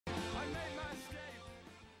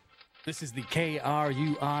This is the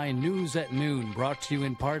KRUI News at Noon, brought to you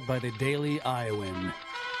in part by the Daily Iowan.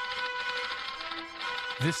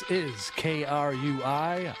 This is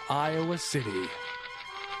KRUI, Iowa City.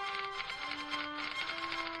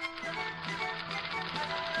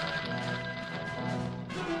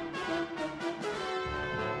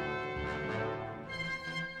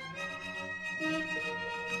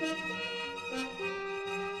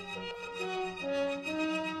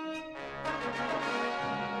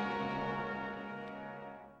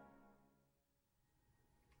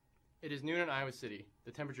 It is noon in Iowa City.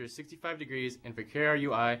 The temperature is 65 degrees, and for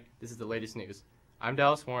KRUI, this is the latest news. I'm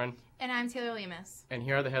Dallas Warren. And I'm Taylor Lemus. And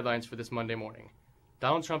here are the headlines for this Monday morning.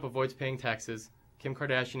 Donald Trump avoids paying taxes, Kim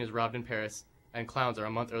Kardashian is robbed in Paris, and clowns are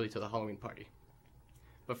a month early to the Halloween party.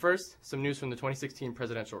 But first, some news from the 2016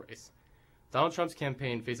 presidential race. Donald Trump's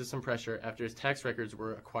campaign faces some pressure after his tax records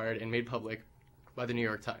were acquired and made public by the New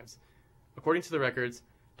York Times. According to the records,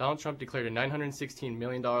 Donald Trump declared a $916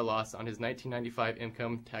 million loss on his 1995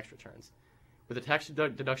 income tax returns. With a tax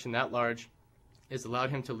deduction that large, it has allowed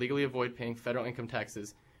him to legally avoid paying federal income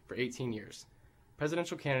taxes for 18 years.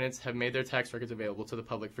 Presidential candidates have made their tax records available to the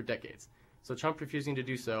public for decades, so Trump refusing to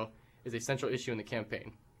do so is a central issue in the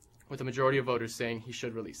campaign, with the majority of voters saying he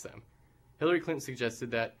should release them. Hillary Clinton suggested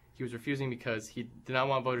that he was refusing because he did not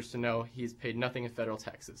want voters to know he's paid nothing in federal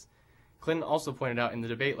taxes. Clinton also pointed out in the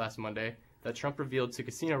debate last Monday that Trump revealed to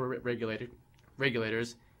casino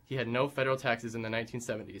regulators he had no federal taxes in the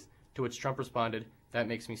 1970s, to which Trump responded, "That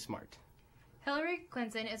makes me smart." Hillary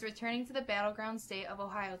Clinton is returning to the battleground state of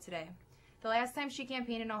Ohio today. The last time she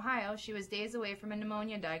campaigned in Ohio, she was days away from a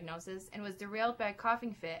pneumonia diagnosis and was derailed by a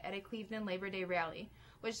coughing fit at a Cleveland Labor Day rally,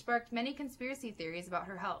 which sparked many conspiracy theories about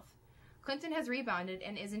her health. Clinton has rebounded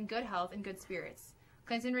and is in good health and good spirits.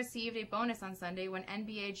 Clinton received a bonus on Sunday when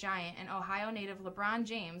NBA giant and Ohio native LeBron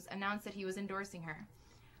James announced that he was endorsing her.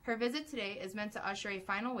 Her visit today is meant to usher a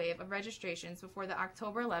final wave of registrations before the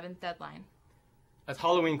October 11th deadline. As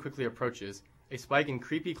Halloween quickly approaches, a spike in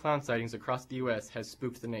creepy clown sightings across the U.S. has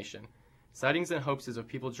spooked the nation. Sightings and hoaxes of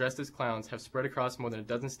people dressed as clowns have spread across more than a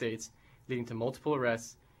dozen states, leading to multiple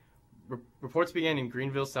arrests. Reports began in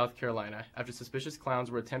Greenville, South Carolina, after suspicious clowns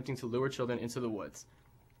were attempting to lure children into the woods.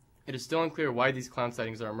 It is still unclear why these clown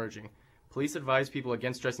sightings are emerging. Police advise people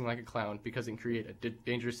against dressing like a clown because it can create a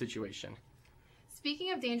dangerous situation.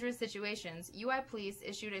 Speaking of dangerous situations, UI police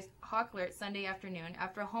issued a hawk alert Sunday afternoon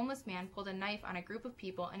after a homeless man pulled a knife on a group of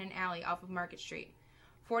people in an alley off of Market Street.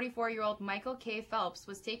 44-year-old Michael K. Phelps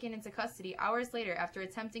was taken into custody hours later after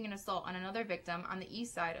attempting an assault on another victim on the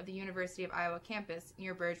east side of the University of Iowa campus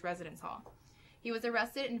near Burge Residence Hall. He was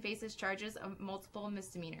arrested and faces charges of multiple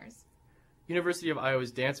misdemeanors. University of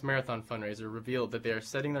Iowa's Dance Marathon fundraiser revealed that they are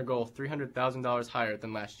setting their goal $300,000 higher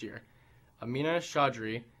than last year. Amina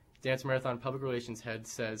Chaudhry, Dance Marathon Public Relations head,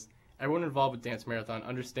 says, "Everyone involved with Dance Marathon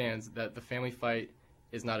understands that the family fight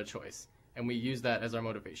is not a choice, and we use that as our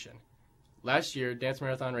motivation." Last year, Dance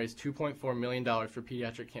Marathon raised $2.4 million for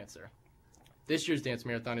pediatric cancer. This year's Dance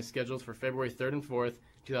Marathon is scheduled for February 3rd and 4th,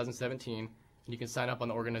 2017, and you can sign up on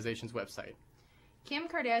the organization's website. Kim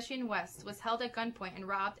Kardashian West was held at gunpoint and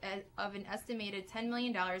robbed of an estimated $10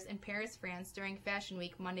 million in Paris, France during Fashion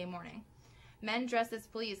Week Monday morning. Men dressed as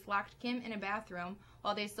police locked Kim in a bathroom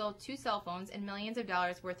while they stole 2 cell phones and millions of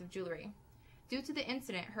dollars worth of jewelry. Due to the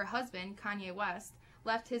incident, her husband, Kanye West,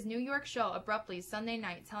 left his New York show abruptly Sunday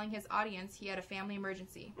night, telling his audience he had a family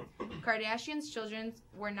emergency. Kardashian's children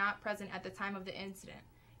were not present at the time of the incident.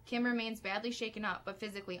 Kim remains badly shaken up but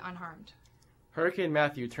physically unharmed. Hurricane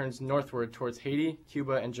Matthew turns northward towards Haiti,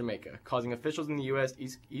 Cuba, and Jamaica, causing officials in the U.S.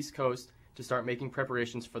 East Coast to start making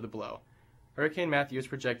preparations for the blow. Hurricane Matthew is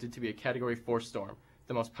projected to be a Category 4 storm,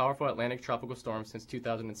 the most powerful Atlantic tropical storm since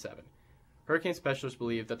 2007. Hurricane specialists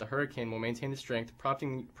believe that the hurricane will maintain the strength,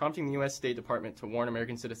 prompting the U.S. State Department to warn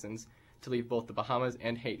American citizens to leave both the Bahamas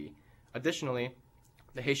and Haiti. Additionally,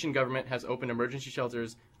 the Haitian government has opened emergency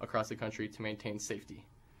shelters across the country to maintain safety.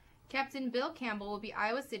 Captain Bill Campbell will be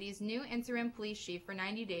Iowa City's new interim police chief for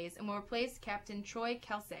 90 days and will replace Captain Troy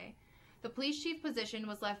Kelsey. The police chief position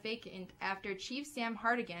was left vacant after Chief Sam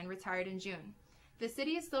Hartigan retired in June. The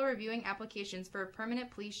city is still reviewing applications for a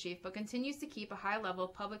permanent police chief but continues to keep a high level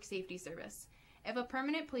of public safety service. If a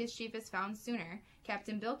permanent police chief is found sooner,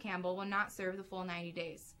 Captain Bill Campbell will not serve the full 90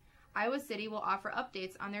 days. Iowa City will offer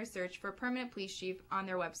updates on their search for a permanent police chief on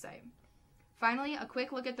their website. Finally, a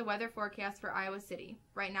quick look at the weather forecast for Iowa City.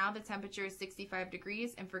 Right now, the temperature is 65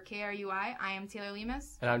 degrees, and for KRUI, I am Taylor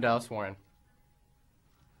Lemus. And I'm Dallas Warren.